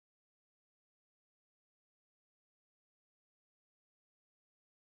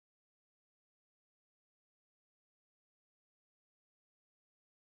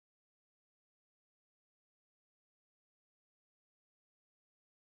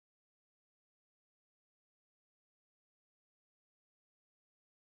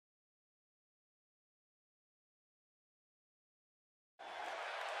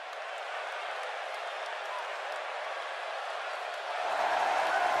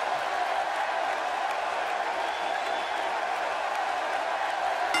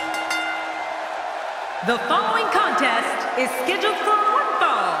The following contest is scheduled for one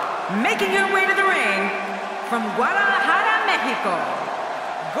fall. Making her way to the ring from Guadalajara, Mexico,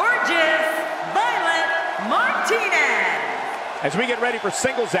 gorgeous Violet Martinez. As we get ready for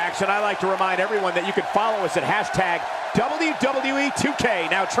singles action, I like to remind everyone that you can follow us at hashtag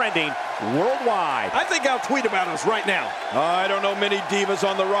WWE2K, now trending worldwide. I think I'll tweet about us right now. I don't know many divas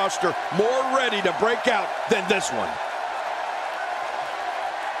on the roster more ready to break out than this one.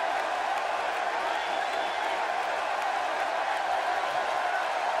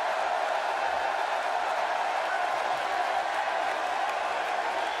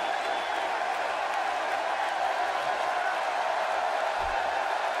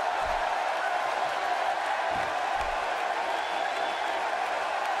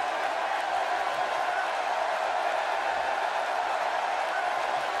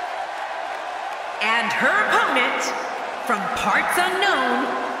 And her opponent, from parts unknown,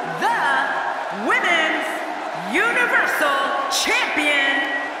 the Women's Universal Champion,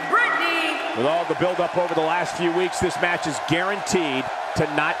 Brittany. With all the build-up over the last few weeks, this match is guaranteed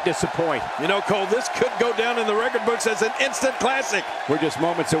to not disappoint. You know, Cole, this could go down in the record books as an instant classic. We're just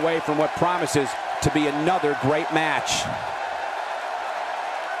moments away from what promises to be another great match.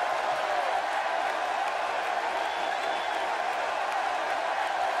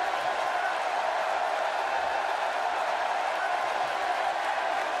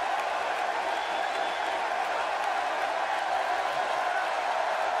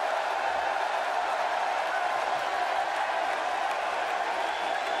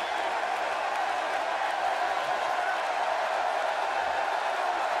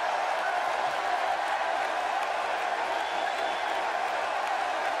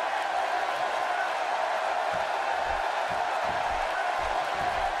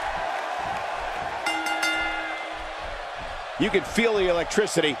 You can feel the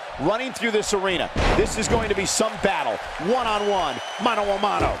electricity running through this arena. This is going to be some battle, one-on-one,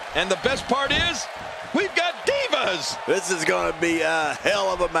 mano-a-mano. And the best part is, we've got divas. This is going to be a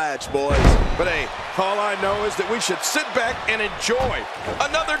hell of a match, boys. But hey, all I know is that we should sit back and enjoy.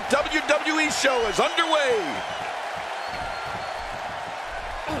 Another WWE show is underway.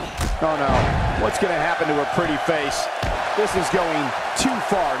 Oh no, what's going to happen to her pretty face? This is going too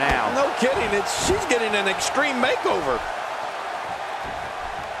far now. No kidding, she's getting an extreme makeover.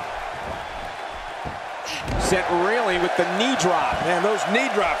 Sent reeling with the knee drop. Man, those knee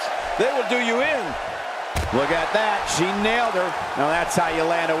drops, they will do you in. Look at that, she nailed her. Now that's how you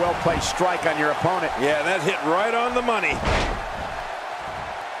land a well-placed strike on your opponent. Yeah, that hit right on the money.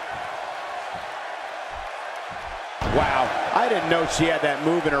 Wow, I didn't know she had that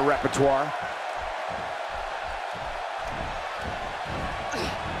move in her repertoire.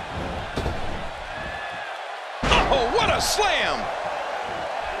 Oh, what a slam!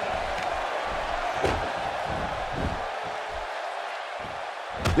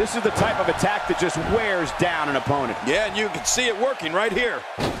 This is the type of attack that just wears down an opponent. Yeah, and you can see it working right here.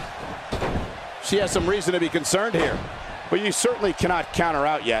 She has some reason to be concerned here. But you certainly cannot count her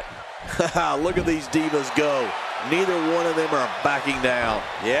out yet. Look at these divas go. Neither one of them are backing down.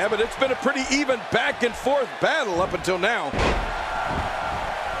 Yeah, but it's been a pretty even back and forth battle up until now.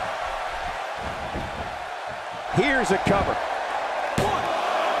 Here's a cover.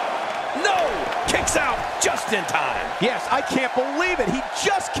 Kicks out just in time. Yes, I can't believe it. He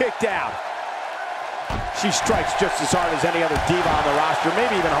just kicked out. She strikes just as hard as any other diva on the roster,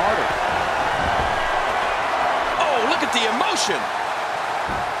 maybe even harder. Oh, look at the emotion.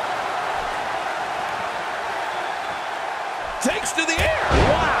 Takes to the air.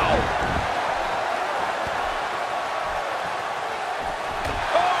 Wow.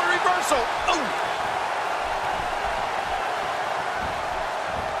 Oh, reversal. Oh.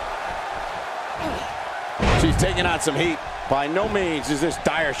 She's taking on some heat. By no means is this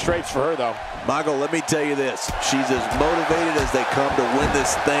dire straits for her, though. Michael, let me tell you this. She's as motivated as they come to win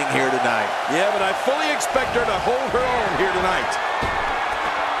this thing here tonight. Yeah, but I fully expect her to hold her own here tonight.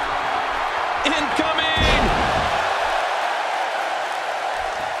 Incoming!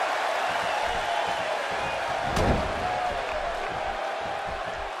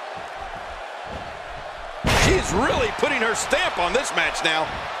 She's really putting her stamp on this match now.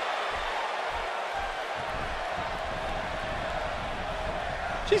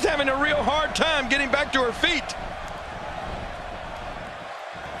 She's having a real hard time getting back to her feet.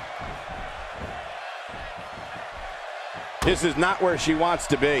 This is not where she wants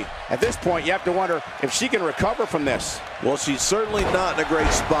to be. At this point, you have to wonder if she can recover from this. Well, she's certainly not in a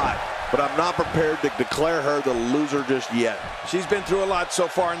great spot, but I'm not prepared to declare her the loser just yet. She's been through a lot so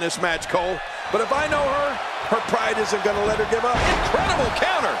far in this match, Cole. But if I know her, Her pride isn't going to let her give up. Incredible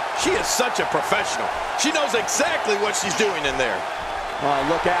counter. She is such a professional. She knows exactly what she's doing in there. Oh,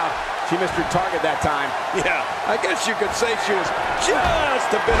 look out. She missed her target that time. Yeah, I guess you could say she was just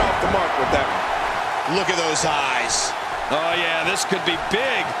a bit off the mark with that one. Look at those eyes. Oh, yeah, this could be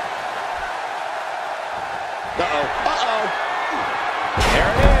big. Uh-oh. Uh-oh.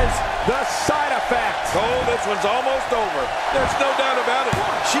 There it is. The side effect. Oh, this one's almost over. There's no doubt about it.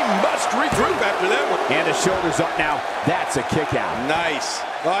 She must regroup after that one. And the shoulders up now. That's a kick out. Nice.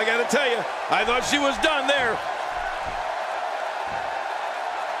 Well, I got to tell you, I thought she was done there.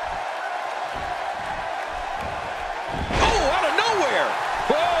 Oh, out of nowhere.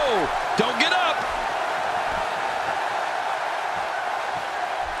 Whoa, don't get up.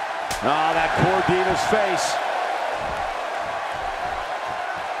 Oh, that poor Diva's face.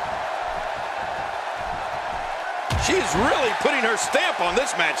 She's really putting her stamp on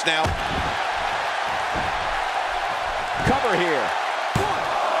this match now. Cover here.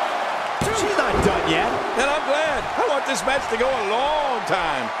 She's not done yet. And I'm glad. I want this match to go a long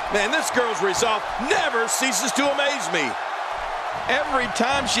time. Man, this girl's resolve never ceases to amaze me. Every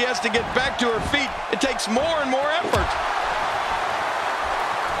time she has to get back to her feet, it takes more and more effort.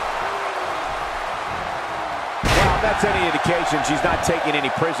 Well, if that's any indication, she's not taking any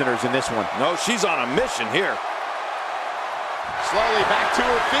prisoners in this one. No, she's on a mission here. Slowly back to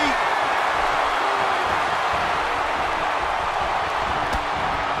her feet.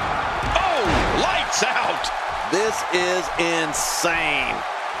 Oh, lights out. This is insane.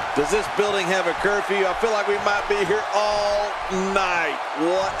 Does this building have a curfew? I feel like we might be here all night.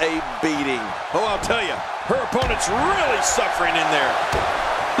 What a beating. Oh, I'll tell you, her opponent's really suffering in there.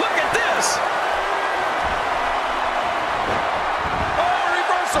 Look at this. Oh,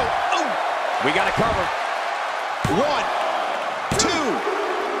 reversal. Oh. We got to cover. 1, 2.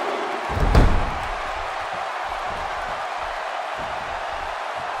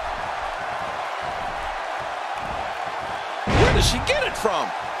 Where does she get it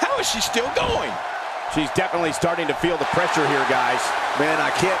from? How is she still going? She's definitely starting to feel the pressure here, guys. Man, I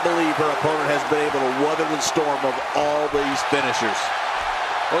can't believe her opponent has been able to weather the storm of all these finishers.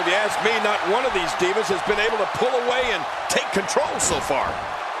 Well, if you ask me, not one of these divas has been able to pull away and take control so far.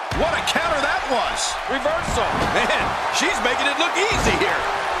 What a counter that was. Reversal. Man, she's making it look easy here.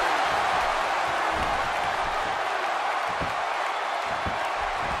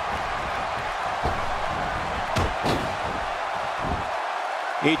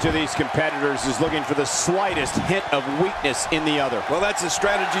 Each of these competitors is looking for the slightest hint of weakness in the other. Well, that's a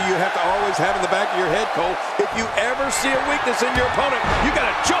strategy you have to always have in the back of your head, Cole. If you ever see a weakness in your opponent, you got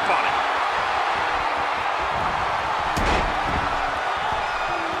to jump on it.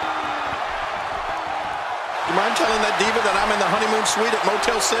 You mind telling that diva that I'm in the honeymoon suite at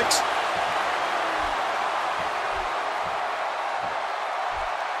Motel 6?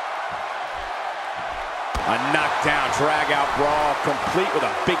 A knockdown, drag-out brawl, complete with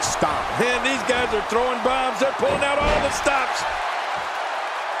a big stomp. Man, these guys are throwing bombs. They're pulling out all the stops.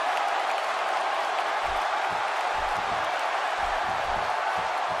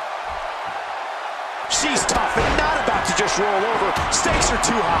 She's tough and not about to just roll over. Stakes are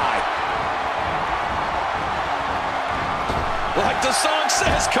too high. Like the song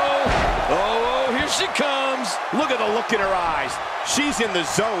says, Cole. Oh, here she comes. Look at the look in her eyes. She's in the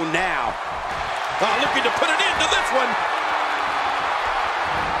zone now. Looking to put an end to this one.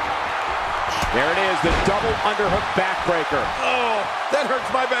 There it is, the double underhook backbreaker. Oh, that hurts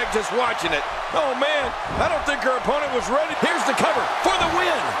my back just watching it. Oh, man, I don't think her opponent was ready. Here's the cover for the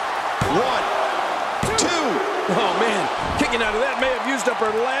win. 1, 2. Oh, man, kicking out of that may have used up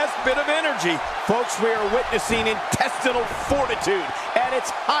her last bit of energy. Folks, we are witnessing intestinal fortitude at its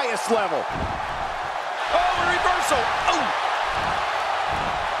highest level. Oh, a reversal. Oh.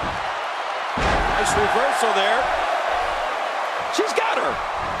 Nice reversal there. She's got her.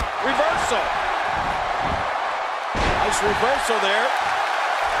 Reversal. Nice reversal there.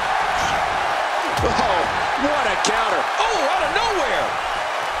 Oh, what a counter. Oh, out of nowhere.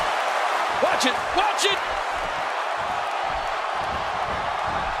 Watch it. Watch it.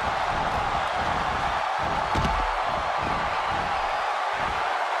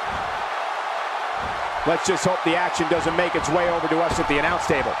 Let's just hope the action doesn't make its way over to us at the announce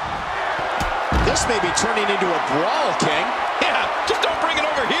table. This may be turning into a brawl, King. Yeah, just don't bring it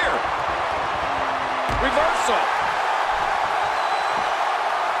over here. Reversal.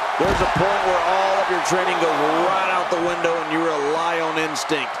 There's a point where all of your training goes right out the window and you rely on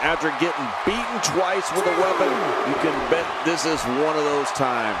instinct. After getting beaten twice with a weapon, you can bet this is one of those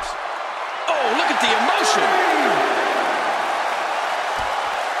times. Oh, look at the emotion.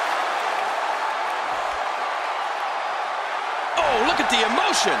 look at the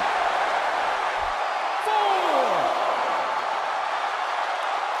emotion. 4.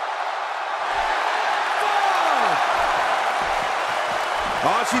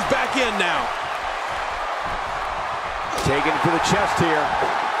 Oh, she's back in now. Taken for the chest here.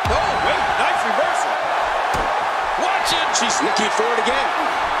 Oh, wait, nice reversal. Watch it. She's looking for it again.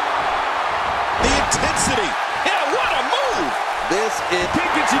 The intensity. Yeah, what a move. This is...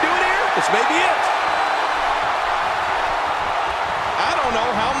 Can she do it here? This may be it. I don't know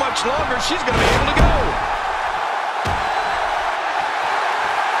how much longer she's going to be able to go.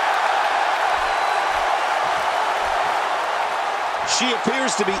 She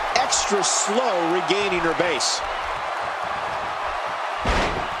appears to be extra slow regaining her base.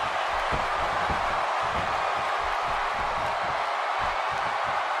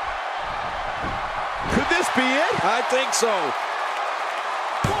 Could this be it? I think so. 1,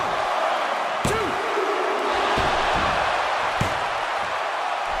 2.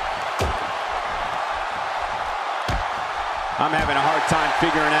 I'm having a hard time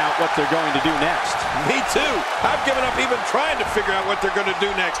figuring out what they're going to do next. Me too. I've given up even trying to figure out what they're going to do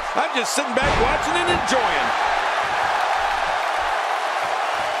next. I'm just sitting back watching and enjoying.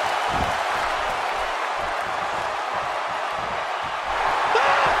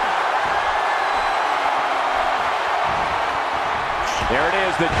 There it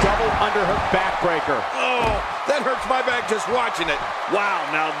is, the double underhook backbreaker. Oh, that hurts my back just watching it. Wow,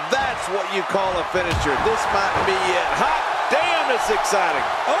 now that's what you call a finisher. This might be it. Hot damn, it's exciting.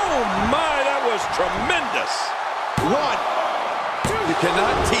 Oh my, that was tremendous. 1, 2. You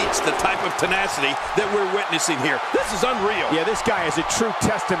cannot teach the type of tenacity that we're witnessing here. This is unreal. Yeah, this guy is a true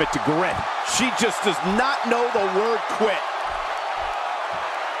testament to grit. She just does not know the word quit.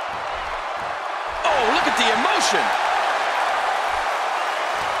 Oh, look at the emotion.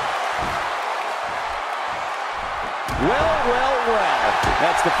 Well.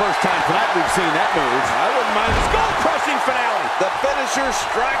 That's the first time tonight we've seen that move. I wouldn't mind a skull-crushing finale. The finisher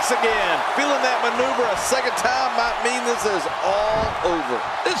strikes again. Feeling that maneuver a second time might mean this is all over.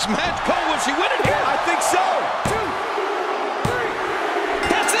 This match, Cole, will she win it here? I think so. 2, 3.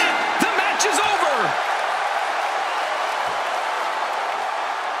 That's it. The match is over.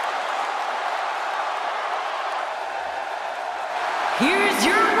 Here's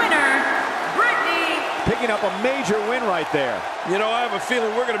your winner, Brittany. Picking up a major win right there. You know, I have a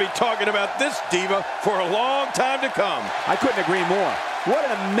feeling we're going to be talking about this diva for a long time to come. I couldn't agree more. What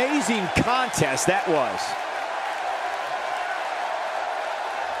an amazing contest that was.